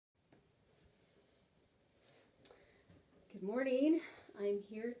Good morning. I'm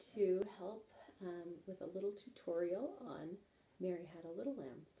here to help with a little tutorial on Mary Had a Little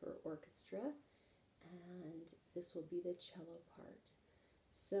Lamb for orchestra, and this will be the cello part.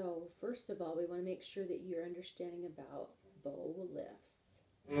 So first of all, we want to make sure that you're understanding about bow lifts.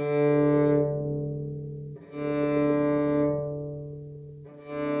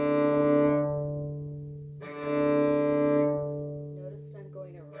 Notice that I'm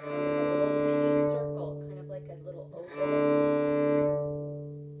going around in a little mini circle, kind of like a little oval.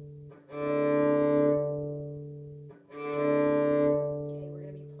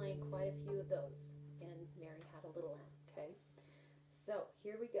 So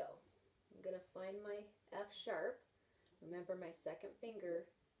here we go. I'm going to find my F sharp. Remember, my second finger,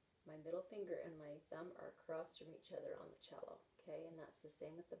 my middle finger, and my thumb are across from each other on the cello. Okay, and that's the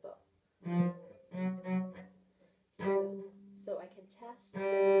same with the bow. So I can test,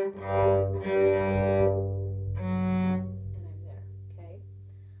 and I'm there. Okay.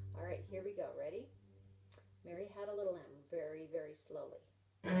 All right, here we go. Ready? Mary Had a Little Lamb. Very, very slowly.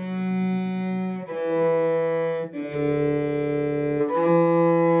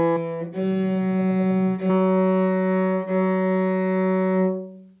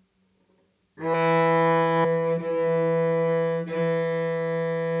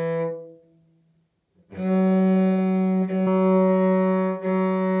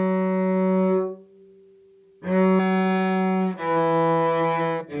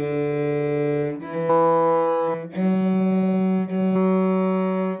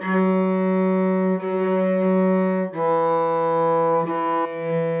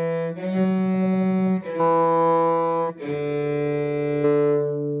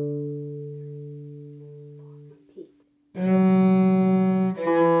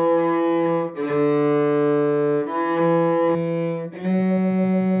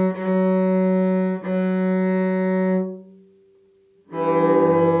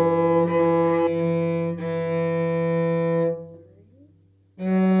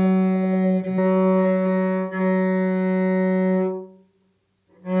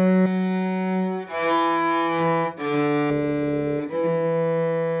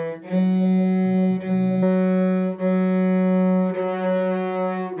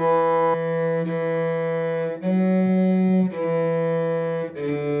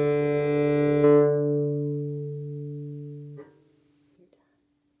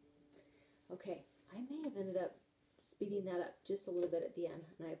 Okay, I may have ended up speeding that up just a little bit at the end,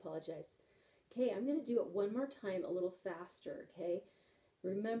 and I apologize. Okay, I'm going to do it one more time a little faster, okay?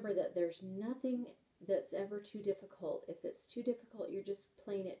 Remember that there's nothing that's ever too difficult. If it's too difficult, you're just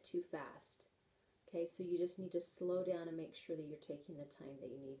playing it too fast. Okay, so you just need to slow down and make sure that you're taking the time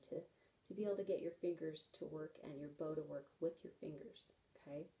that you need to be able to get your fingers to work and your bow to work with your fingers,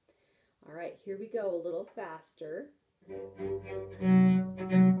 okay? All right, here we go, a little faster.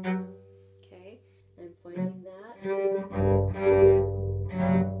 Okay, I'm finding that.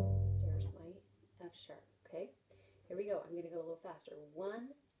 There's my F sharp, okay? Here we go, I'm going to go a little faster.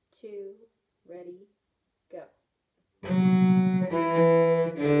 1, 2, ready, go.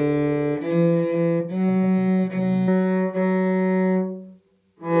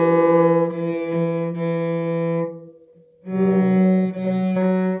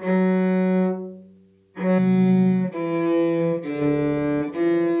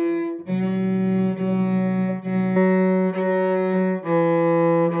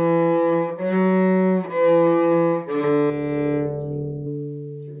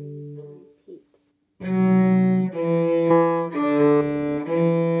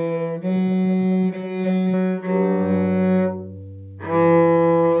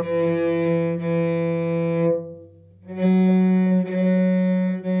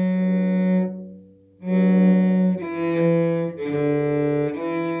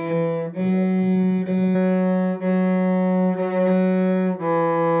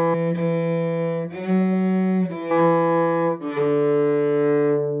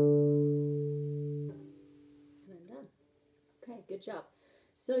 Okay, good job.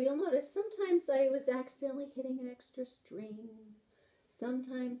 So you'll notice sometimes I was accidentally hitting an extra string.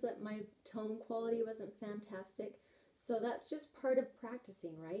 Sometimes that my tone quality wasn't fantastic. So that's just part of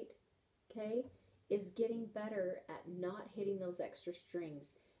practicing, right? Okay, is getting better at not hitting those extra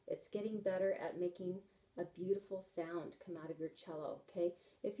strings. It's getting better at making a beautiful sound come out of your cello, okay?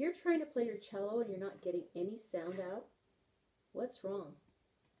 If you're trying to play your cello and you're not getting any sound out, what's wrong?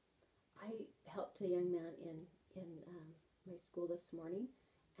 I helped a young man in my school this morning,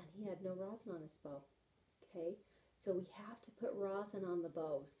 and he had no rosin on his bow. Okay, so we have to put rosin on the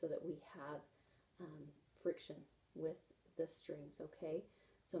bow so that we have friction with the strings. Okay,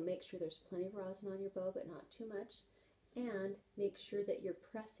 so make sure there's plenty of rosin on your bow, but not too much. And make sure that you're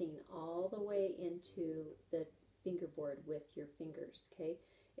pressing all the way into the fingerboard with your fingers, okay?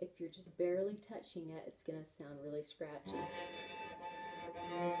 If you're just barely touching it, it's going to sound really scratchy.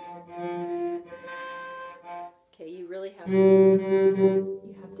 Okay, you really have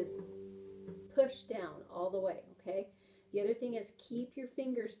to push down all the way, okay? The other thing is keep your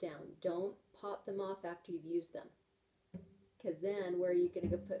fingers down. Don't pop them off after you've used them, because then where are you going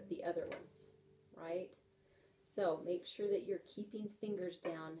to go put the other ones, right? So make sure that you're keeping fingers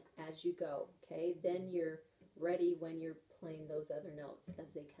down as you go, okay? Then you're ready when you're playing those other notes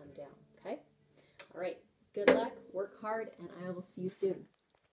as they come down, okay? All right, good luck, work hard, and I will see you soon.